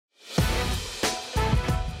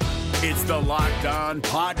It's the Locked On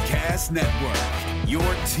Podcast Network, your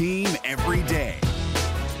team every day.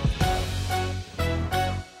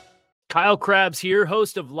 Kyle Krabs here,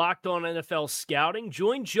 host of Locked On NFL Scouting.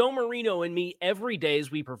 Join Joe Marino and me every day as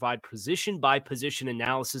we provide position-by-position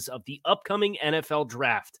analysis of the upcoming NFL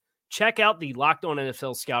Draft. Check out the Locked On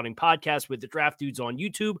NFL Scouting podcast with the Draft Dudes on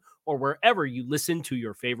YouTube or wherever you listen to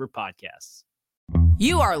your favorite podcasts.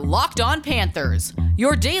 You are Locked On Panthers,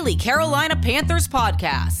 your daily Carolina Panthers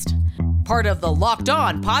podcast. Part of the Locked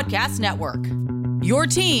On Podcast Network, your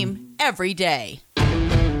team every day.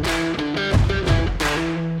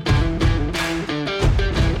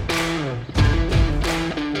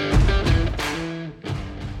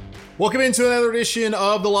 Welcome into another edition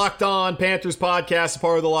of the Locked On Panthers podcast, a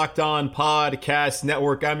part of the Locked On Podcast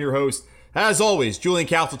Network. I'm your host, as always, Julian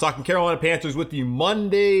Council, talking Carolina Panthers with you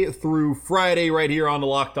Monday through Friday right here on the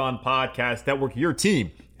Locked On Podcast Network. Your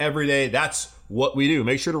team every day. That's what we do.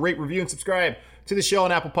 Make sure to rate, review, and subscribe to the show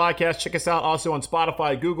on Apple Podcasts. Check us out also on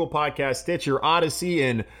Spotify, Google Podcasts, Stitcher, Odyssey,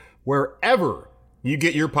 and wherever you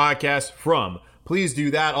get your podcast from. Please do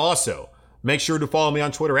that also. Make sure to follow me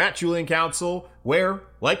on Twitter at Julian Council, where,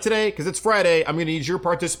 like today, because it's Friday, I'm going to need your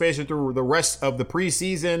participation through the rest of the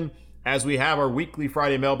preseason as we have our weekly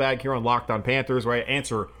Friday mailbag here on Locked On Panthers, where I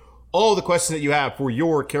answer all the questions that you have for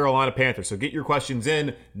your Carolina Panthers. So get your questions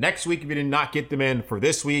in next week if you did not get them in for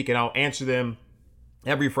this week, and I'll answer them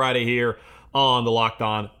every Friday here on the Locked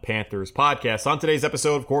On Panthers podcast. On today's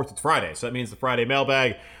episode, of course, it's Friday, so that means the Friday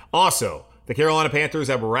mailbag. Also, the Carolina Panthers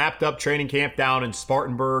have wrapped up training camp down in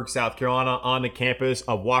Spartanburg, South Carolina, on the campus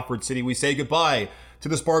of Wofford City. We say goodbye to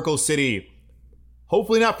the Sparkle City.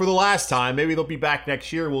 Hopefully not for the last time. Maybe they'll be back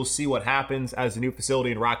next year. We'll see what happens, as the new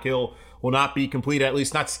facility in Rock Hill will not be completed, at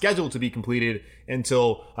least not scheduled to be completed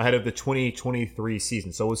until ahead of the 2023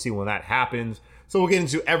 season. So we'll see when that happens. So we'll get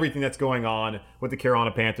into everything that's going on with the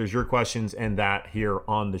Carolina Panthers, your questions, and that here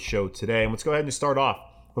on the show today. And let's go ahead and start off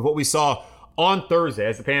with what we saw on Thursday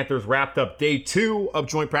as the Panthers wrapped up day 2 of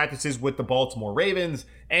joint practices with the Baltimore Ravens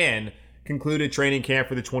and concluded training camp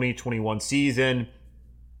for the 2021 season.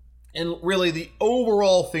 And really the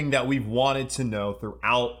overall thing that we've wanted to know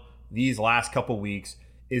throughout these last couple weeks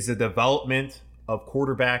is the development of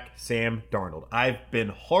quarterback Sam Darnold. I've been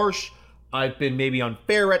harsh, I've been maybe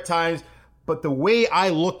unfair at times, but the way I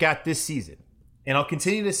look at this season, and I'll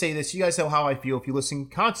continue to say this, you guys know how I feel if you listen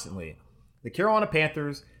constantly, the Carolina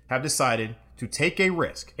Panthers have decided to take a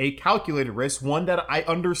risk, a calculated risk, one that I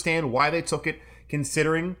understand why they took it,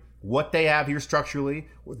 considering what they have here structurally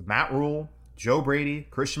with Matt Rule, Joe Brady,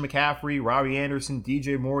 Christian McCaffrey, Robbie Anderson,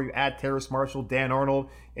 DJ Moore, you add Terrace Marshall, Dan Arnold,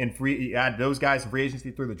 and you add those guys in free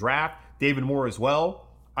agency through the draft, David Moore as well.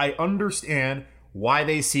 I understand why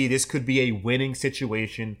they see this could be a winning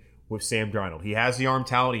situation with Sam Darnold. He has the arm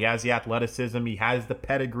talent, he has the athleticism, he has the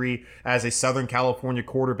pedigree as a Southern California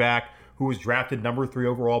quarterback who was drafted number 3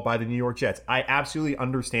 overall by the New York Jets. I absolutely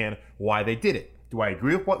understand why they did it. Do I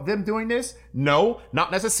agree with them doing this? No,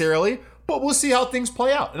 not necessarily, but we'll see how things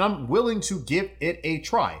play out, and I'm willing to give it a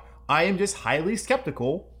try. I am just highly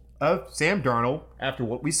skeptical of Sam Darnold after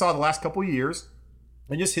what we saw the last couple of years,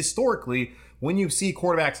 and just historically, when you see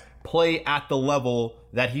quarterbacks play at the level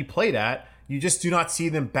that he played at, you just do not see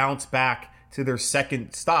them bounce back to their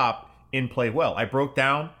second stop and play well. I broke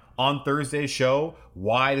down on Thursday's show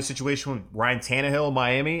why the situation with Ryan Tannehill in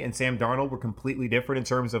Miami and Sam Darnold were completely different in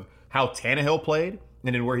terms of how Tannehill played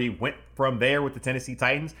and then where he went from there with the Tennessee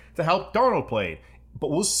Titans to how Darnold played. But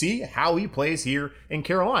we'll see how he plays here in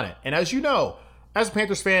Carolina. And as you know, as a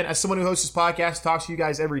Panthers fan, as someone who hosts this podcast, talks to you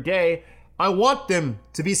guys every day, I want them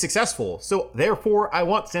to be successful. So therefore, I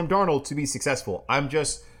want Sam Darnold to be successful. I'm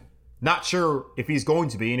just not sure if he's going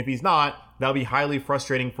to be, and if he's not, that'll be highly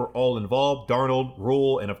frustrating for all involved. Darnold,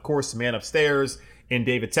 Rule, and of course the man upstairs in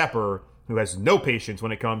David Tepper, who has no patience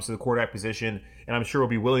when it comes to the quarterback position, and I'm sure will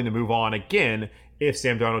be willing to move on again if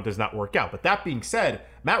Sam Darnold does not work out. But that being said,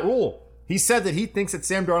 Matt Rule, he said that he thinks that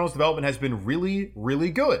Sam Darnold's development has been really, really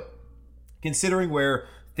good, considering where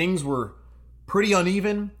things were pretty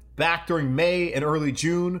uneven back during May and early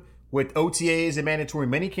June with OTAs and mandatory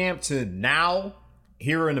minicamp to now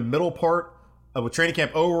here in the middle part of a training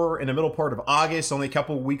camp over in the middle part of August, only a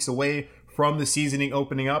couple of weeks away from the seasoning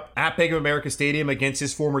opening up at Bank of America Stadium against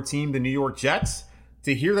his former team, the New York Jets.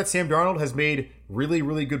 To hear that Sam Darnold has made really,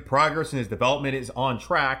 really good progress and his development is on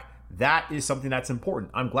track, that is something that's important.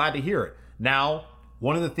 I'm glad to hear it. Now,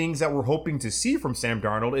 one of the things that we're hoping to see from Sam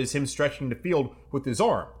Darnold is him stretching the field with his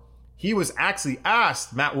arm. He was actually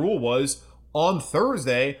asked, Matt Rule was, on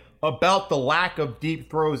Thursday about the lack of deep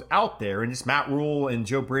throws out there. And just Matt Rule and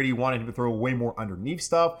Joe Brady wanted him to throw way more underneath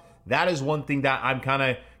stuff. That is one thing that I'm kind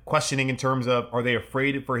of questioning in terms of, are they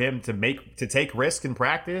afraid for him to take risks in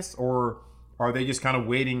practice, or are they just kind of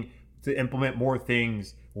waiting to implement more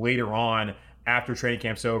things later on after training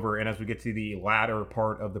camp's over and as we get to the latter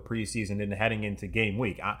part of the preseason and heading into game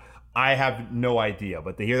week? I have no idea,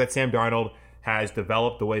 but to hear that Sam Darnold has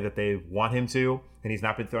developed the way that they want him to, and he's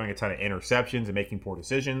not been throwing a ton of interceptions and making poor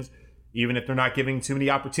decisions, even if they're not giving too many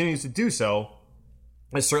opportunities to do so,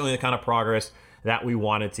 is certainly the kind of progress that we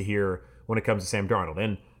wanted to hear when it comes to Sam Darnold.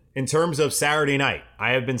 And in terms of Saturday night,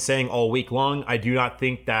 I have been saying all week long, I do not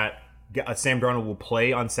think that Sam Darnold will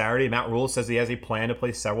play on Saturday. Matt Rule says he has a plan to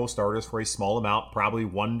play several starters for a small amount, probably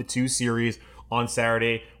 1 to 2 series on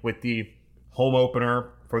Saturday, with the home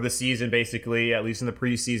opener for the season, basically, at least in the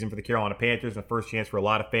preseason for the Carolina Panthers, and the first chance for a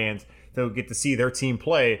lot of fans to get to see their team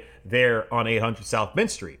play there on 800 South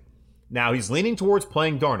Mint Street. Now, he's leaning towards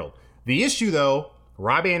playing Darnold. The issue, though,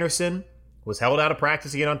 Rob Anderson was held out of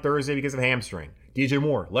practice again on Thursday because of hamstring. DJ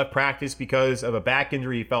Moore left practice because of a back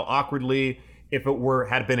injury. He fell awkwardly. If it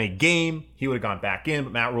had been a game, he would have gone back in,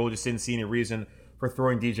 but Matt Rule just didn't see any reason for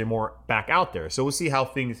throwing DJ Moore back out there. So we'll see how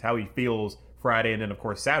he feels Friday and then, of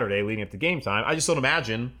course, Saturday leading up to game time. I just don't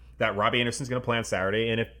imagine that Robbie Anderson's going to play on Saturday,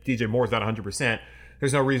 and if DJ Moore's not 100%,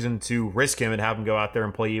 there's no reason to risk him and have him go out there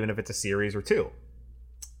and play even if it's a series or two.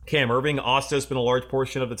 Cam Irving also spent a large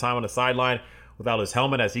portion of the time on the sideline without his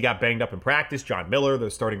helmet as he got banged up in practice. John Miller, the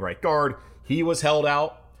starting right guard, he was held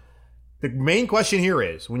out. The main question here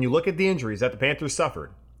is, when you look at the injuries that the Panthers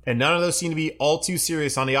suffered, and none of those seem to be all too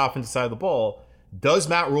serious on the offensive side of the ball, does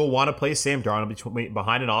Matt Rule want to play Sam Darnold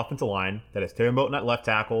behind an offensive line that has Terry Moton at left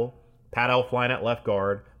tackle, Pat Elflein at left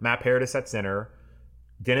guard, Matt Paradis at center,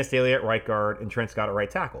 Dennis Daly at right guard, and Trent Scott at right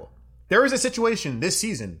tackle? There is a situation this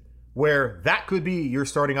season where that could be your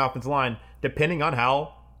starting offensive line depending on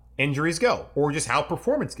how injuries go or just how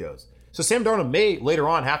performance goes. So Sam Darnold may later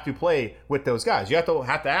on have to play with those guys. You have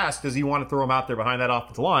to ask, does he want to throw him out there behind that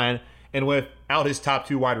offensive line and without his top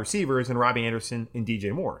 2 wide receivers and Robbie Anderson and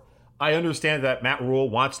DJ Moore? I understand that Matt Rule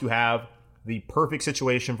wants to have the perfect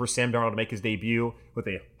situation for Sam Darnold to make his debut with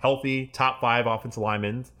a healthy top 5 offensive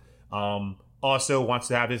lineman. Also wants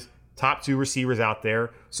to have his top 2 receivers out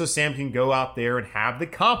there so Sam can go out there and have the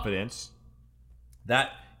confidence that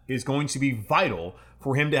is going to be vital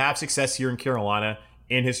for him to have success here in Carolina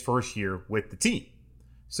in his first year with the team.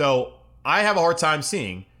 So I have a hard time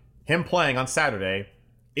seeing him playing on Saturday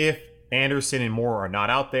if Anderson and Moore are not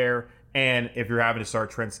out there, and if you're having to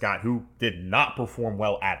start Trent Scott, who did not perform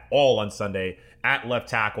well at all on Sunday at left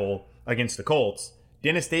tackle against the Colts.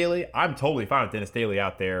 Dennis Daly, I'm totally fine with Dennis Daly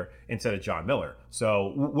out there instead of John Miller.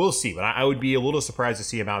 So we'll see, but I would be a little surprised to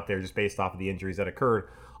see him out there just based off of the injuries that occurred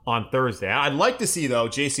on Thursday. I'd like to see, though,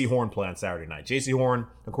 J.C. Horn play on Saturday night. J.C. Horn,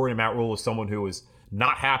 according to Matt Rule, is someone who was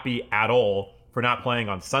not happy at all for not playing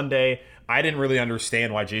on Sunday. I didn't really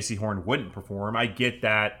understand why J.C. Horn wouldn't perform. I get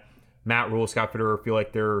that Matt Rule, Scott Fitterer feel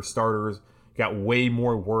like their starters got way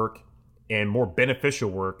more work and more beneficial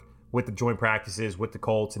work with the joint practices with the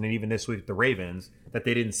Colts and then even this week with the Ravens, that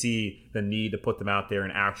they didn't see the need to put them out there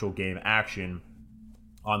in actual game action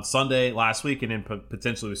on Sunday last week and then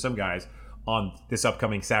potentially with some guys on this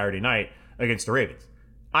upcoming Saturday night against the Ravens.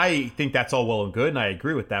 I think that's all well and good, and I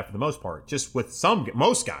agree with that for the most part, just with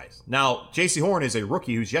most guys. Now, J.C. Horn is a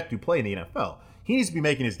rookie who's yet to play in the NFL. He needs to be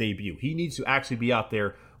making his debut. He needs to actually be out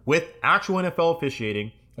there with actual NFL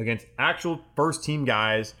officiating against actual first-team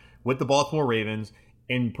guys with the Baltimore Ravens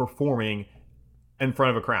and performing in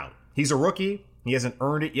front of a crowd. He's a rookie. He hasn't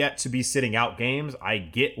earned it yet to be sitting out games. I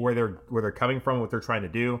get where they're coming from, what they're trying to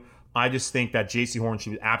do. I just think that J.C. Horn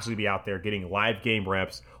should absolutely be out there getting live game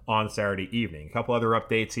reps on Saturday evening. A couple other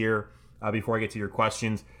updates here before I get to your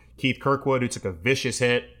questions. Keith Kirkwood, who took a vicious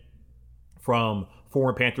hit from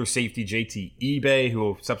former Panthers safety JT eBay,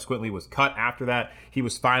 who subsequently was cut after that. He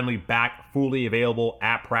was finally back fully available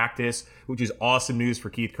at practice, which is awesome news for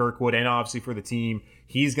Keith Kirkwood and obviously for the team.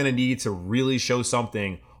 He's going to need to really show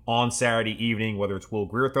something on Saturday evening, whether it's Will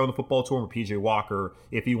Grier throwing the football to him or PJ Walker,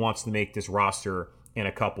 if he wants to make this roster in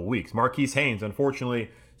a couple weeks. Marquise Haynes, unfortunately,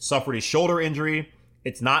 suffered a shoulder injury.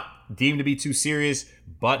 It's not deemed to be too serious,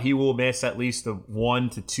 but he will miss at least 1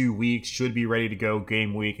 to 2 weeks, should be ready to go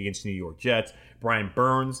game week against the New York Jets. Brian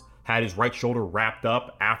Burns had his right shoulder wrapped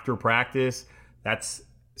up after practice. That's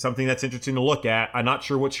something that's interesting to look at. I'm not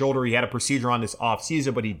sure what shoulder he had a procedure on this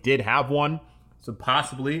offseason, but he did have one. So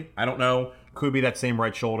possibly, I don't know, could be that same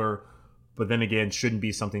right shoulder. But then again, shouldn't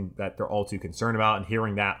be something that they're all too concerned about. And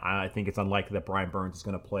hearing that, I think it's unlikely that Brian Burns is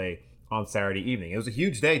going to play on Saturday evening. It was a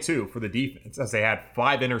huge day, too, for the defense, as they had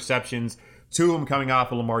 5 interceptions, 2 of them coming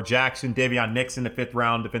off of Lamar Jackson, Davion Nixon, the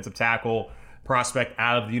 5th-round defensive tackle, prospect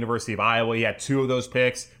out of the University of Iowa. He had 2 of those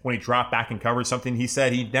picks when he dropped back in coverage, something he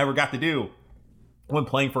said he never got to do when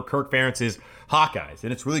playing for Kirk Ferentz's Hawkeyes.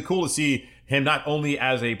 And it's really cool to see him not only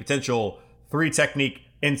as a potential 3-technique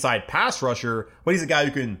inside pass rusher, but he's a guy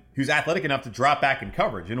who's athletic enough to drop back in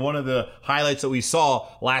coverage. And one of the highlights that we saw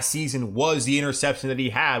last season was the interception that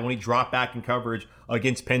he had when he dropped back in coverage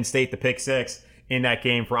against Penn State, the pick 6 in that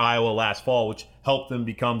game for Iowa last fall, which helped them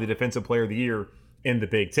become the Defensive Player of the Year in the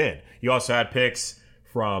Big Ten. You also had picks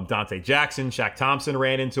from Dante Jackson, Shaq Thompson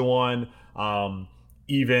ran into one,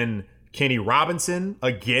 even Kenny Robinson,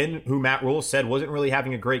 again, who Matt Rule said wasn't really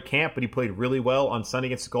having a great camp, but he played really well on Sunday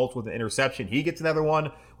against the Colts with an interception. He gets another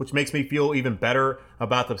one, which makes me feel even better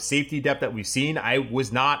about the safety depth that we've seen. I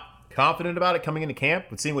was not confident about it coming into camp,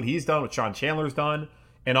 but seeing what he's done, what Sean Chandler's done,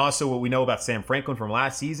 and also what we know about Sam Franklin from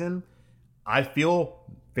last season, I feel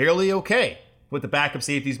fairly okay with the backup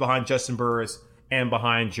safeties behind Justin Burris and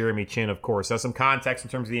behind Jeremy Chin, of course. Now, some context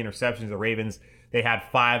in terms of the interceptions, the Ravens, they had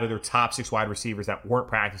 5 of their top 6 wide receivers that weren't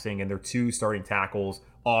practicing, and their 2 starting tackles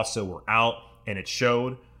also were out, and it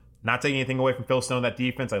showed. Not taking anything away from Phil Stone, that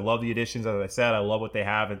defense. I love the additions. As I said, I love what they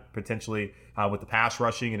have potentially with the pass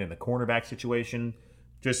rushing and in the cornerback situation.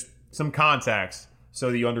 Just some context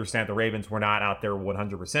so that you understand the Ravens were not out there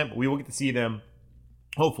 100%, but we will get to see them,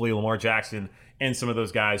 hopefully Lamar Jackson and some of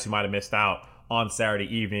those guys who might have missed out on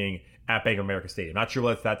Saturday evening at Bank of America Stadium. Not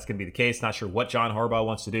sure if that's going to be the case. Not sure what John Harbaugh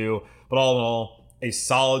wants to do. But all in all, a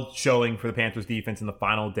solid showing for the Panthers defense in the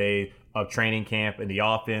final day of training camp, and the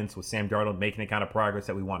offense with Sam Darnold making the kind of progress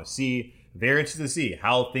that we want to see. Very interested to see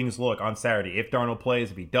how things look on Saturday. If Darnold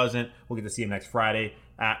plays, if he doesn't, we'll get to see him next Friday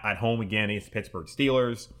at home again against the Pittsburgh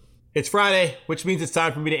Steelers. It's Friday, which means it's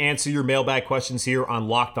time for me to answer your mailbag questions here on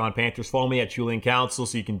Locked On Panthers. Follow me at Julian Council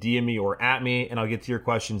so you can DM me or at me, and I'll get to your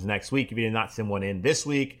questions next week. If you did not send one in this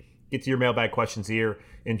week, get to your mailbag questions here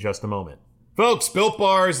in just a moment. Folks, Built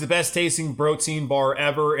Bar is the best tasting protein bar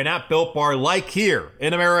ever, and at Built Bar, like here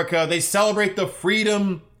in America, they celebrate the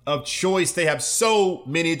freedom of choice. They have so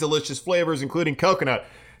many delicious flavors, including coconut,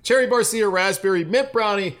 cherry barcia, raspberry, mint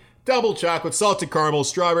brownie, double chocolate, salted caramel,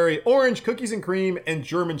 strawberry, orange, cookies and cream, and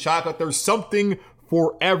German chocolate. There's something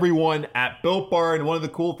for everyone at Built Bar, and one of the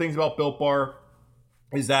cool things about Built Bar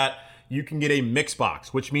is that you can get a mix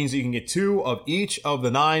box, which means you can get 2 of each of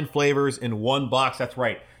the 9 flavors in one box. That's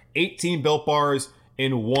right. 18 Built Bars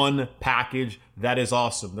in one package. That is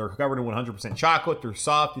awesome. They're covered in 100% chocolate. They're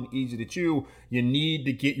soft and easy to chew. You need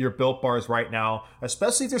to get your Built Bars right now,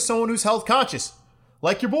 especially if there's someone who's health conscious,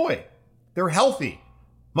 like your boy. They're healthy.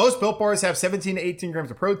 Most Built Bars have 17 to 18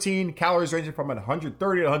 grams of protein, calories ranging from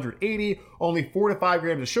 130 to 180, only 4 to 5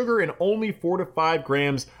 grams of sugar, and only 4 to 5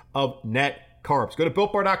 grams of net carbs. Go to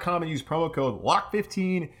BuiltBar.com and use promo code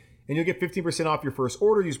LOCK15, and you'll get 15% off your first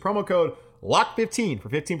order. Use promo code LOCK15 for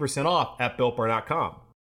 15% off at BuiltBar.com.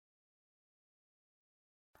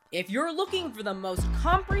 If you're looking for the most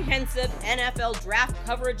comprehensive NFL draft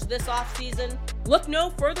coverage this offseason, look no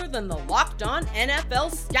further than the Locked On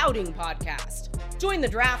NFL Scouting Podcast. Join the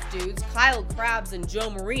draft dudes, Kyle Krabs and Joe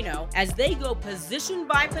Marino, as they go position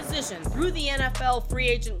by position through the NFL free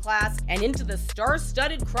agent class and into the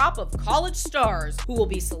star-studded crop of college stars who will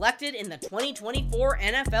be selected in the 2024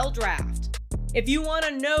 NFL Draft. If you want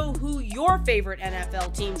to know who your favorite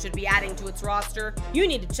NFL team should be adding to its roster, you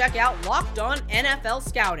need to check out Locked On NFL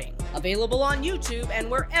Scouting, available on YouTube and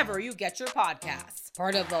wherever you get your podcasts.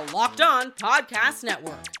 Part of the Locked On Podcast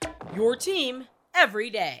Network, your team every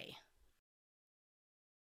day.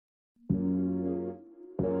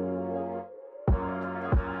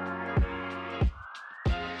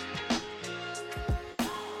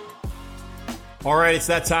 All right, it's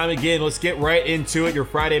that time again. Let's get right into it. Your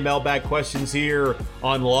Friday mailbag questions here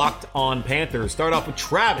on Locked On Panthers. Start off with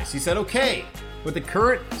Travis. He said, okay, with the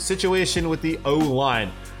current situation with the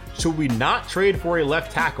O-line, should we not trade for a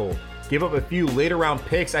left tackle? Give up a few later round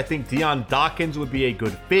picks. I think Deion Dawkins would be a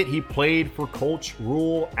good fit. He played for Coach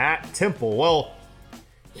Rule at Temple. Well,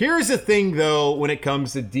 here's the thing, though, when it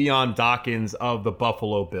comes to Deion Dawkins of the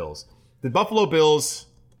Buffalo Bills. The Buffalo Bills,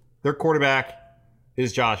 their quarterback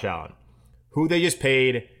is Josh Allen, who they just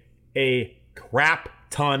paid a crap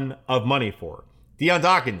ton of money for. Deion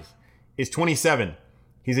Dawkins is 27.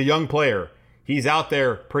 He's a young player. He's out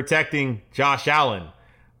there protecting Josh Allen.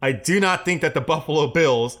 I do not think that the Buffalo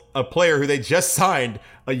Bills, a player who they just signed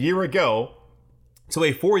a year ago to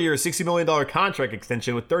a 4-year, $60 million contract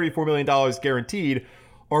extension with $34 million guaranteed,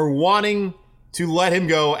 are wanting to let him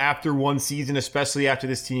go after one season, especially after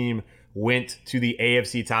this team went to the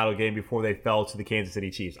AFC title game before they fell to the Kansas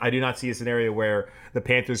City Chiefs. I do not see a scenario where the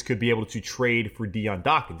Panthers could be able to trade for Deion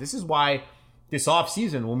Dawkins. This is why this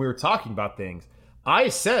offseason, when we were talking about things, I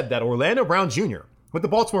said that Orlando Brown Jr. with the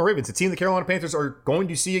Baltimore Ravens, the team the Carolina Panthers are going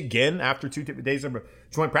to see again after 2 days of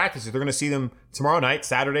joint practices. They're going to see them tomorrow night,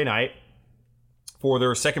 Saturday night, for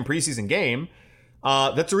their second preseason game.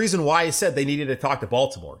 That's the reason why I said they needed to talk to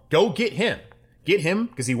Baltimore. Go get him. Get him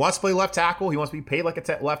because he wants to play left tackle. He wants to be paid like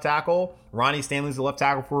a left tackle. Ronnie Stanley's the left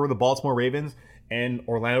tackle for the Baltimore Ravens. And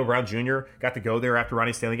Orlando Brown Jr. got to go there after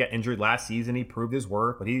Ronnie Stanley got injured last season. He proved his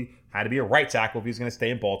worth, but he had to be a right tackle if he was going to stay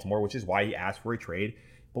in Baltimore, which is why he asked for a trade.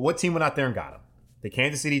 But what team went out there and got him? The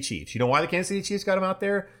Kansas City Chiefs. You know why the Kansas City Chiefs got him out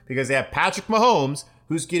there? Because they have Patrick Mahomes,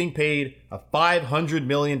 who's getting paid a $500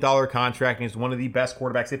 million contract and is one of the best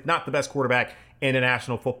quarterbacks, if not the best quarterback, in the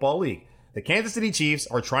National Football League. The Kansas City Chiefs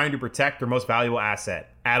are trying to protect their most valuable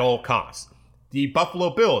asset at all costs. The Buffalo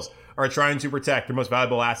Bills are trying to protect their most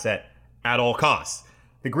valuable asset at all costs.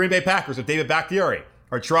 The Green Bay Packers with David Bakhtiari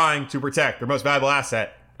are trying to protect their most valuable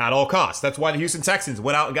asset at all costs. That's why the Houston Texans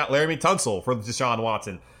went out and got Laramie Tunsil for Deshaun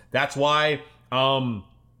Watson. That's why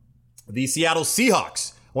the Seattle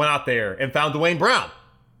Seahawks went out there and found Dwayne Brown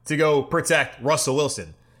to go protect Russell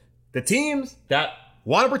Wilson. The teams that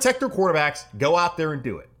want to protect their quarterbacks go out there and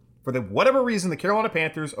do it. For whatever reason, the Carolina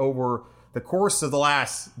Panthers, over the course of the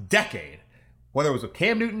last decade, whether it was with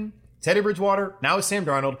Cam Newton, Teddy Bridgewater, now with Sam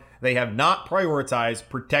Darnold, they have not prioritized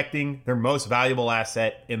protecting their most valuable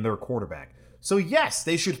asset in their quarterback. So yes,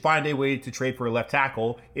 they should find a way to trade for a left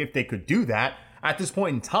tackle if they could do that. At this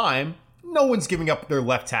point in time, no one's giving up their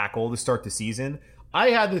left tackle to start the season.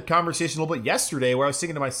 I had the conversation a little bit yesterday where I was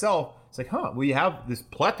thinking to myself, it's like, we have this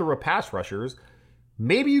plethora of pass rushers.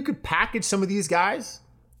 Maybe you could package some of these guys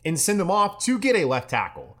and send them off to get a left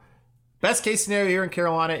tackle. Best case scenario here in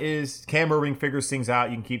Carolina is Cam Irving figures things out.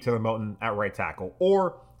 You can keep Taylor Moton at right tackle.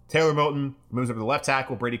 Or Taylor Moton moves over to the left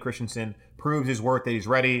tackle. Brady Christensen proves his worth that he's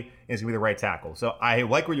ready and is going to be the right tackle. So I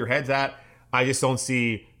like where your head's at. I just don't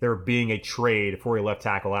see there being a trade for a left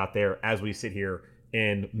tackle out there as we sit here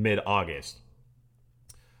in mid-August.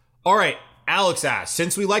 All right, Alex asks,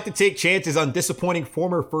 since we like to take chances on disappointing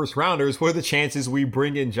former first-rounders, what are the chances we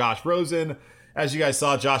bring in Josh Rosen? As you guys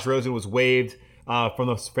saw, Josh Rosen was waived from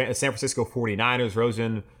the San Francisco 49ers.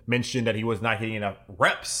 Rosen mentioned that he was not getting enough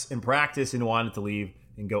reps in practice and wanted to leave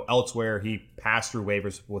and go elsewhere. He passed through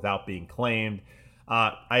waivers without being claimed.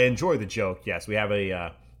 I enjoy the joke. Yes, we have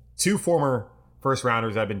two former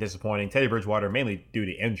first-rounders that have been disappointing. Teddy Bridgewater mainly due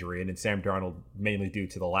to injury, and then Sam Darnold mainly due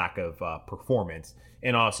to the lack of performance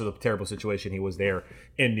and also the terrible situation he was there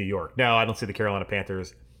in New York. Now, I don't see the Carolina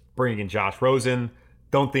Panthers bringing in Josh Rosen.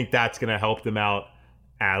 Don't think that's going to help them out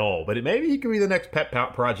at all. But maybe he could be the next pet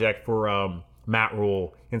project for Matt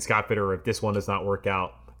Rule and Scott Fitter if this one does not work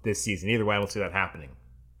out this season. Either way, I don't see that happening.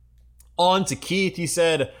 On to Keith. He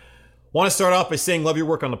said, want to start off by saying, love your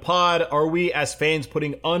work on the pod. Are we as fans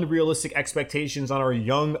putting unrealistic expectations on our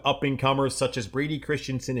young up-and-comers such as Brady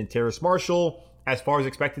Christensen and Terrace Marshall as far as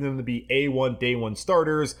expecting them to be A1 day one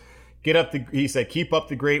starters? He said, keep up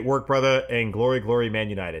the great work, brother, and glory, glory, Man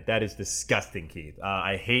United. That is disgusting, Keith.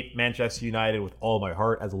 I hate Manchester United with all my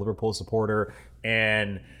heart as a Liverpool supporter,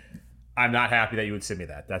 and I'm not happy that you would send me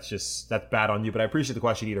that. That's bad on you, but I appreciate the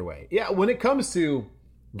question either way. Yeah, when it comes to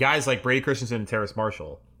guys like Brady Christensen and Terrace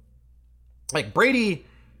Marshall, like Brady,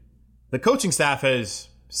 the coaching staff has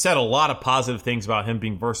said a lot of positive things about him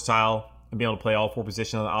being versatile and being able to play all four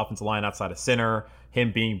positions on the offensive line outside of center,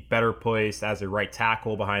 him being better placed as a right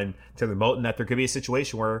tackle behind Taylor Moton, that there could be a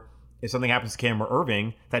situation where if something happens to Cam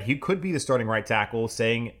Irving, that he could be the starting right tackle,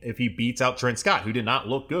 saying if he beats out Trent Scott, who did not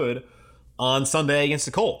look good on Sunday against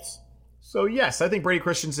the Colts. So yes, I think Brady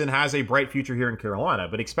Christensen has a bright future here in Carolina,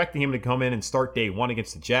 but expecting him to come in and start day one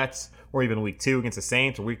against the Jets, or even week 2 against the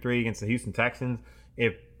Saints, or week 3 against the Houston Texans,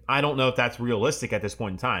 I don't know if that's realistic at this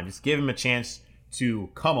point in time. Just give him a chance to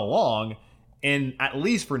come along, and at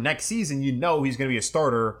least for next season, he's going to be a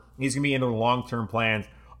starter. He's going to be into the long-term plans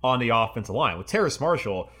on the offensive line. With Terrace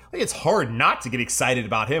Marshall, I think it's hard not to get excited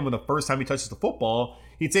about him when the first time he touches the football,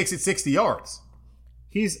 he takes it 60 yards.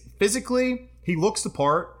 He looks the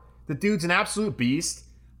part. The dude's an absolute beast.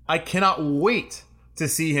 I cannot wait to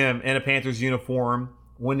see him in a Panthers uniform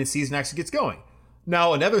when the season actually gets going.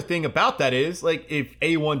 Now, another thing about that is, like, if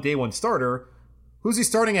A1 day one starter, who's he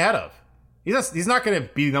starting ahead of? He's not going to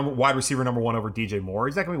be wide receiver number 1 over DJ Moore.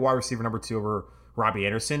 He's not going to be wide receiver number 2 over Robbie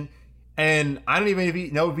Anderson. And I don't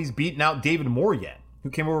even know if he's beaten out David Moore yet, who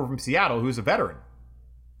came over from Seattle, who's a veteran.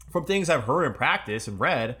 From things I've heard in practice and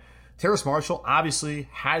read, Terrace Marshall obviously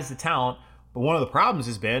has the talent, but one of the problems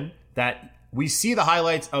has been that we see the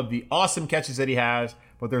highlights of the awesome catches that he has,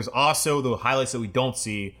 but there's also the highlights that we don't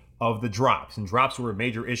see of the drops. And drops were a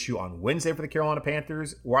major issue on Wednesday for the Carolina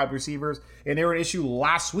Panthers wide receivers, and they were an issue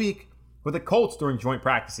last week with the Colts during joint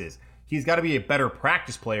practices. he's got to be a better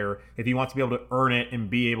practice player if he wants to be able to earn it and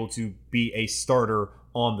be able to be a starter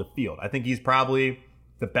on the field. I think he's probably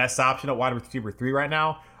the best option at wide receiver 3 right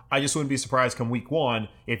now. I just wouldn't be surprised come week 1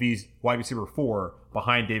 if he's wide receiver 4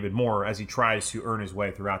 behind David Moore as he tries to earn his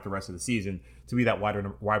way throughout the rest of the season to be that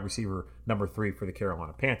wide receiver number 3 for the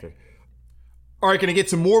Carolina Panthers. All right, going to get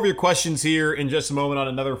some more of your questions here in just a moment on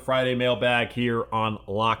another Friday mailbag here on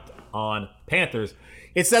Locked On Panthers.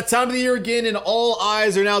 It's that time of the year again, and all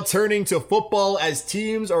eyes are now turning to football as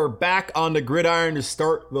teams are back on the gridiron to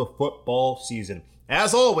start the football season.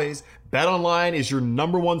 As always, BetOnline is your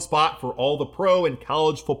number one spot for all the pro and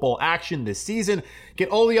college football action this season. Get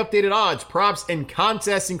all the updated odds, props, and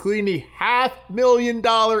contests, including the $500,000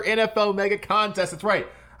 NFL Mega Contest. That's right,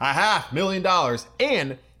 $500,000,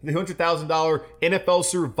 and the $200,000 NFL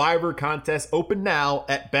Survivor Contest open now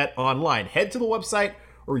at BetOnline. Head to the website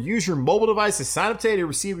or use your mobile device to sign up today to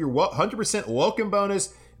receive your 100% welcome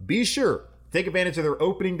bonus. Be sure to take advantage of their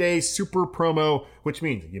opening day super promo, which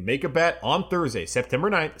means you make a bet on Thursday, September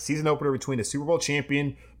 9th, season opener between the Super Bowl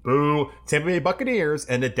champion, boo, Tampa Bay Buccaneers,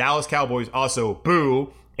 and the Dallas Cowboys, also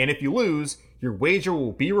boo. And if you lose, your wager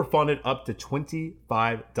will be refunded up to $25.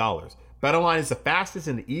 BetOnline is the fastest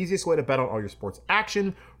and the easiest way to bet on all your sports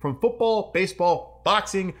action, from football, baseball,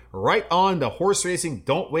 boxing, right on to horse racing.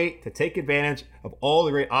 Don't wait to take advantage of all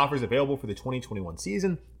the great offers available for the 2021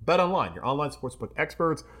 season. BetOnline, your online sportsbook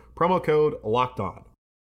experts. Promo code LOCKEDON.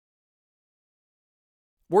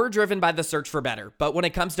 We're driven by the search for better, but when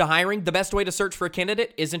it comes to hiring, the best way to search for a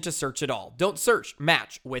candidate isn't to search at all. Don't search,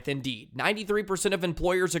 match with Indeed. 93% of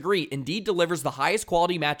employers agree Indeed delivers the highest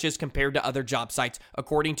quality matches compared to other job sites,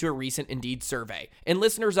 according to a recent Indeed survey. And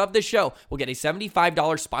listeners of this show will get a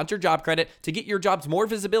 $75 sponsored job credit to get your jobs more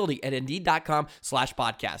visibility at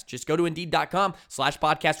Indeed.com/podcast. Just go to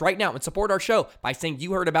Indeed.com/podcast right now and support our show by saying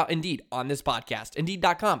you heard about Indeed on this podcast.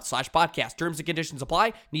 Indeed.com/podcast. Terms and conditions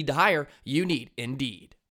apply. Need to hire? You need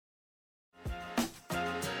Indeed.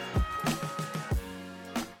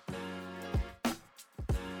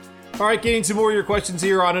 All right, getting to more of your questions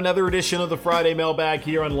here on another edition of the Friday Mailbag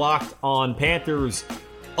here on Locked On Panthers.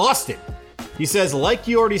 Austin, he says, like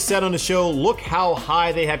you already said on the show, look how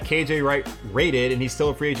high they have KJ Wright rated, and he's still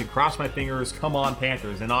a free agent. Cross my fingers. Come on,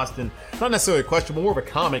 Panthers. And Austin, not necessarily a question, but more of a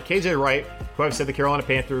comment. KJ Wright, who I've said the Carolina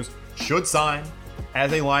Panthers should sign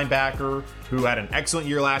as a linebacker, who had an excellent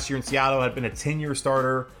year last year in Seattle, had been a 10-year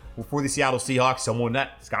starter for the Seattle Seahawks, someone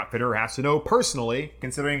that Scott Fitterer has to know personally,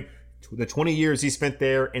 considering the 20 years he spent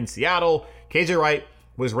there in Seattle. KJ Wright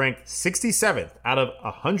was ranked 67th out of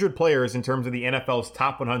 100 players in terms of the NFL's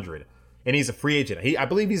top 100. And he's a free agent. I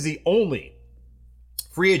believe he's the only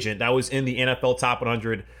free agent that was in the NFL top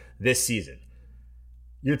 100 this season.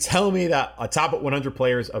 You're telling me that a top 100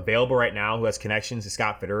 player is available right now who has connections to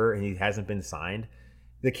Scott Fitterer and he hasn't been signed?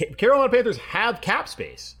 The Carolina Panthers have cap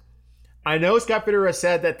space. I know Scott Fitterer has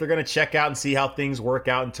said that they're going to check out and see how things work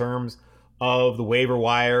out in terms of the waiver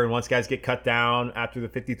wire, and once guys get cut down after the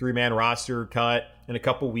 53-man roster cut in a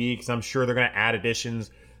couple weeks, I'm sure they're going to add additions.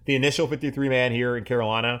 The initial 53-man here in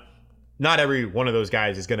Carolina, not every one of those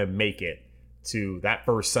guys is going to make it to that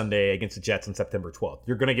first Sunday against the Jets on September 12th.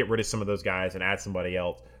 You're going to get rid of some of those guys and add somebody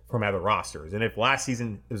else from other rosters. And if last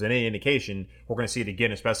season was any indication, we're going to see it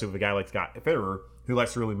again, especially with a guy like Scott Fitterer, who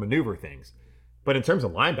likes to really maneuver things. But in terms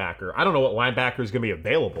of linebacker, I don't know what linebacker is going to be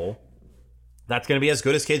available that's going to be as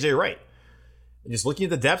good as KJ Wright. Just looking at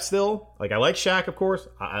the depth still, like I like Shaq, of course.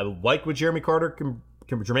 I like what Jermaine Carter can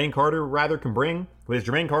bring. But is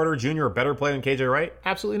Jermaine Carter Jr. a better player than KJ Wright?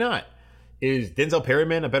 Absolutely not. Is Denzel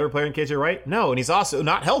Perryman a better player than KJ Wright? No, and he's also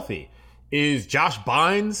not healthy. Is Josh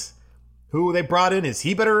Bynes, who they brought in, is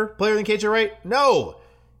he better player than KJ Wright? No.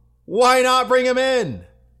 Why not bring him in?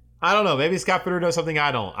 I don't know. Maybe Scott Fitterer knows something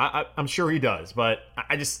I don't. I'm sure he does, but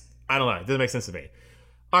I don't know. It doesn't make sense to me.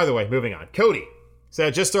 Either way, moving on. Cody. So I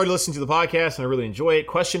just started listening to the podcast and I really enjoy it.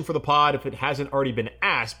 Question for the pod, if it hasn't already been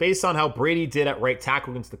asked, based on how Brady did at right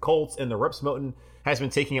tackle against the Colts and the reps Milton has been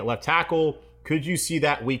taking at left tackle, could you see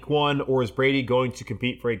that week 1, or is Brady going to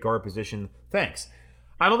compete for a guard position? Thanks.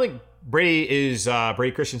 I don't think Brady is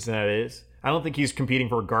Brady Christensen, that is. I don't think he's competing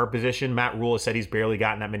for a guard position. Matt Rule has said he's barely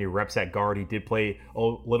gotten that many reps at guard. He did play a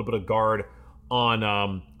little bit of guard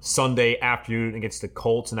on Sunday afternoon against the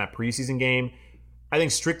Colts in that preseason game. I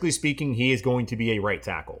think strictly speaking, he is going to be a right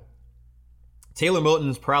tackle. Taylor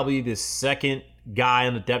Moton's probably the second guy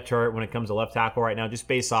on the depth chart when it comes to left tackle right now, just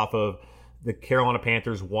based off of the Carolina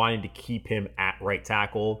Panthers wanting to keep him at right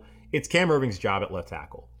tackle. It's Cam Irving's job at left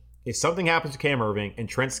tackle. If something happens to Cam Irving and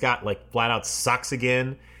Trent Scott flat out sucks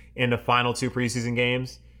again in the final 2 preseason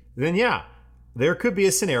games, then yeah, there could be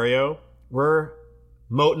a scenario where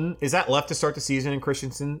Moten is at left to start the season, and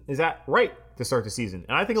Christensen is at right to start the season.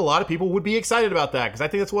 And I think a lot of people would be excited about that because I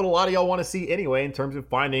think that's what a lot of y'all want to see anyway in terms of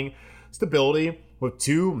finding stability with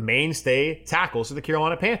two mainstay tackles for the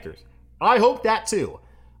Carolina Panthers. I hope that too.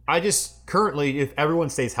 I just currently, if everyone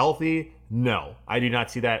stays healthy, no, I do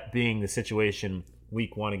not see that being the situation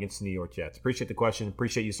week 1 against the New York Jets. Appreciate the question.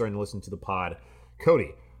 Appreciate you starting to listen to the pod.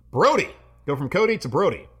 Brody. Go from Cody to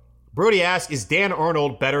Brody. Brody asks, is Dan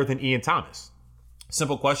Arnold better than Ian Thomas?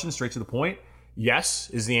 Simple question, straight to the point. Yes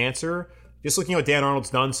is the answer. Just looking at what Dan Arnold's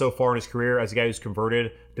done so far in his career as a guy who's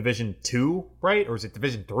converted Division II, right? Or is it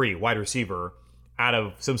Division III wide receiver out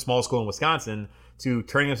of some small school in Wisconsin to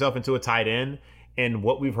turning himself into a tight end. And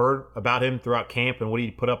what we've heard about him throughout camp and what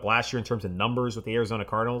he put up last year in terms of numbers with the Arizona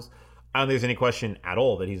Cardinals, I don't think there's any question at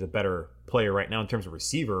all that he's a better player right now in terms of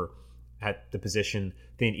receiver at the position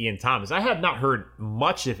than Ian Thomas. I have not heard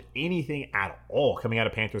much of anything at all coming out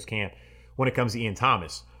of Panthers camp when it comes to Ian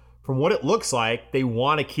Thomas. From what it looks like, they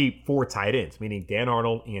want to keep 4 tight ends, meaning Dan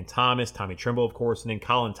Arnold, Ian Thomas, Tommy Trimble, of course, and then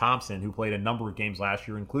Colin Thompson, who played a number of games last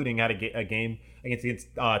year, including had a game against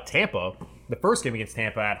Tampa, the first game against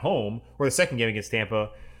Tampa at home, or the second game against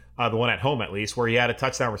Tampa, the one at home at least, where he had a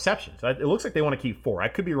touchdown reception. So it looks like they want to keep 4. I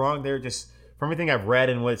could be wrong there, just from everything I've read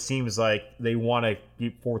and what it seems like they want to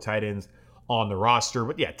keep 4 tight ends on the roster.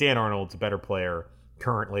 But yeah, Dan Arnold's a better player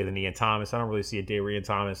currently than Ian Thomas. I don't really see a day where Ian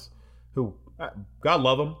Thomas, who, God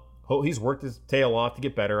love him, he's worked his tail off to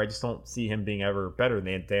get better. I just don't see him being ever better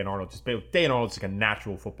than Dan Arnold. Just Dan Arnold's like a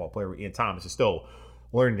natural football player. Ian Thomas is still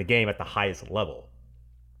learning the game at the highest level.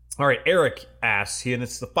 All right, Eric asks, and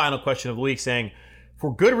this is the final question of the week, saying,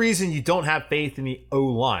 for good reason you don't have faith in the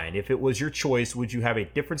O-line. If it was your choice, would you have a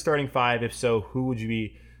different starting 5? If so, who would you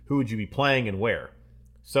be playing and where?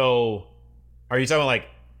 So, are you talking like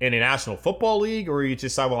in a National Football League, or are you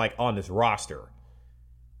just talking like on this roster?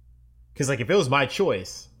 Because like if it was my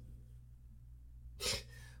choice,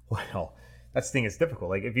 well, that's the thing. It's difficult.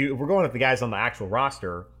 Like if we're going with the guys on the actual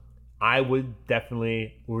roster, I would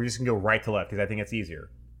definitely. We're just gonna go right to left because I think it's easier.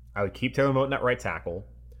 I would keep Taylor Moton at right tackle.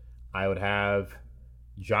 I would have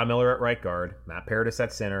John Miller at right guard, Matt Paradis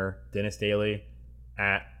at center, Dennis Daly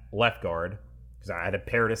at left guard because I had to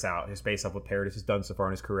Paradis out just based off what Paradis has done so far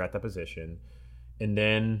in his career at that position. And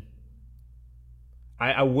then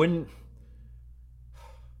I wouldn't.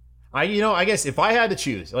 I guess if I had to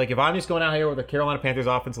choose, like if I'm just going out here with the Carolina Panthers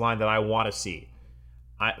offensive line that I want to see,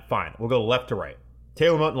 fine. We'll go left to right.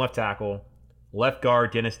 Taylor Moton, left tackle. Left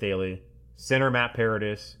guard, Dennis Daly. Center, Matt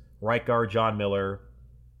Paradis. Right guard, John Miller.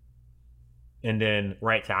 And then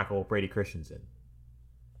right tackle, Brady Christensen.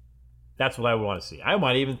 That's what I would want to see. I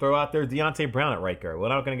might even throw out there Deontay Brown at right guard. We're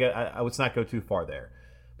not going to get. Let's not go too far there.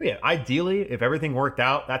 But yeah, ideally, if everything worked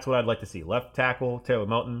out, that's what I'd like to see. Left tackle, Taylor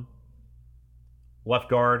Moton. Left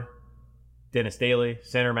guard, Dennis Daly.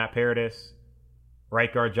 Center, Matt Paradis.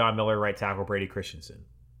 Right guard, John Miller. Right tackle, Brady Christensen.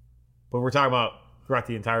 But we're talking about throughout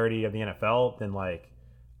the entirety of the NFL, then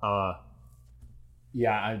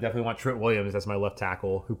yeah, I definitely want Trent Williams as my left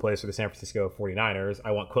tackle who plays for the San Francisco 49ers.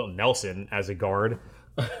 I want Quentin Nelson as a guard.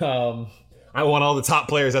 I want all the top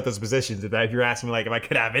players at those positions. If you're asking me, like, if I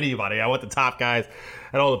could have anybody, I want the top guys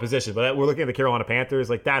at all the positions. But we're looking at the Carolina Panthers.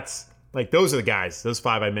 Those are the guys, those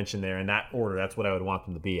 5 I mentioned there in that order. That's what I would want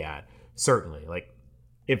them to be at. Certainly. Like,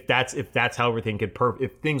 if that's how everything could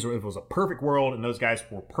if it was a perfect world and those guys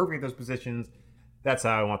were perfect at those positions, that's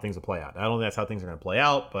how I want things to play out. I don't think that's how things are going to play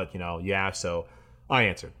out, but you asked, so I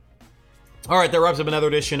answered. All right, that wraps up another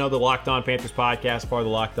edition of the Locked On Panthers podcast, part of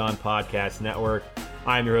the Locked On Podcast Network.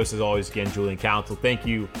 I'm your host, as always, again, Julian Council. Thank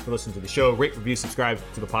you for listening to the show. Rate, review, subscribe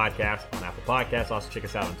to the podcast on Apple Podcasts. Also, check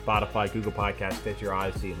us out on Spotify, Google Podcasts, Stitcher,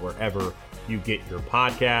 Odyssey, and wherever you get your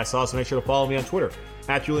podcasts. Also, make sure to follow me on Twitter,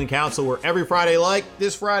 at Julian Council, where every Friday, like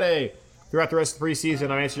this Friday, throughout the rest of the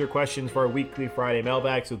preseason, I answer your questions for our weekly Friday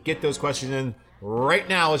mailbag. So get those questions in right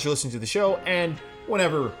now as you're listening to the show and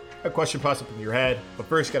whenever a question pops up in your head. But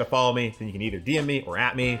first, you got to follow me. Then you can either DM me or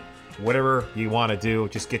at me. Whatever you want to do,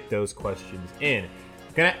 just get those questions in.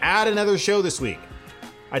 Going to add another show this week.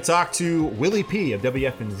 I talked to Willie P of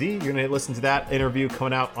WFNZ. You're going to listen to that interview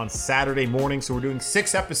coming out on Saturday morning. So we're doing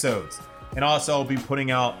 6 episodes. And also, I'll be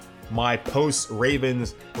putting out my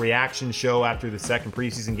post-Ravens reaction show after the second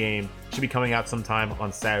preseason game. Should be coming out sometime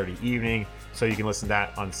on Saturday evening. So you can listen to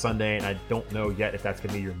that on Sunday. And I don't know yet if that's going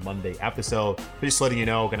to be your Monday episode. But just letting you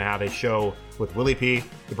know, going to have a show with Willie P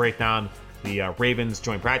to break down the Ravens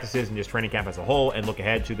joint practices and just training camp as a whole, and look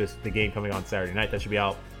ahead to the game coming on Saturday night. That should be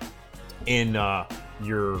out in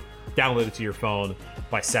downloaded to your phone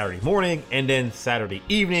by Saturday morning. And then Saturday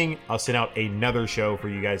evening, I'll send out another show for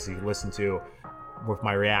you guys to listen to with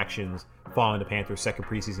my reactions following the Panthers' second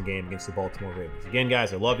preseason game against the Baltimore Ravens. Again,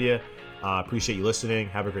 guys, I love you. Appreciate you listening.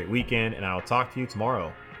 Have a great weekend, and I'll talk to you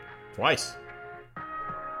tomorrow. Twice.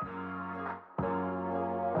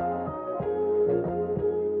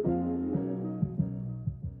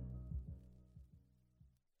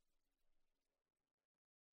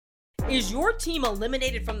 Is your team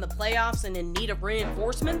eliminated from the playoffs and in need of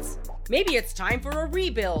reinforcements? Maybe it's time for a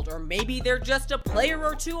rebuild, or maybe they're just a player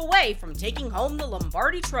or two away from taking home the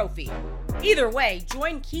Lombardi Trophy. Either way,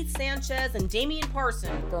 join Keith Sanchez and Damian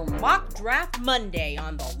Parson for Mock Draft Monday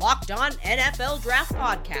on the Locked On NFL Draft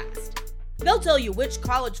Podcast. They'll tell you which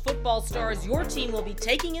college football stars your team will be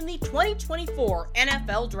taking in the 2024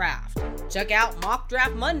 NFL Draft. Check out Mock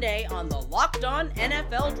Draft Monday on the Locked On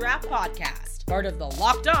NFL Draft Podcast, part of the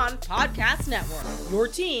Locked On Podcast Network, your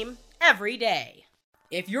team every day.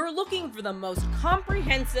 If you're looking for the most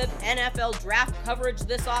comprehensive NFL draft coverage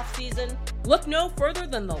this offseason, look no further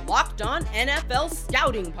than the Locked On NFL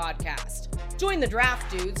Scouting Podcast. Join the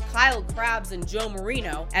draft dudes, Kyle Krabs and Joe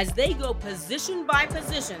Marino, as they go position by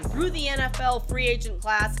position through the NFL free agent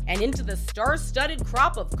class and into the star-studded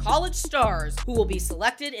crop of college stars who will be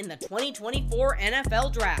selected in the 2024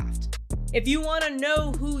 NFL Draft. If you want to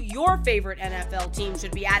know who your favorite NFL team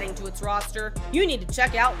should be adding to its roster, you need to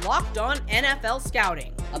check out Locked On NFL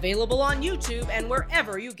Scouting, available on YouTube and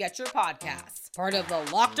wherever you get your podcasts. Part of the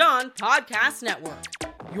Locked On Podcast Network,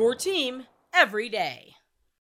 your team every day.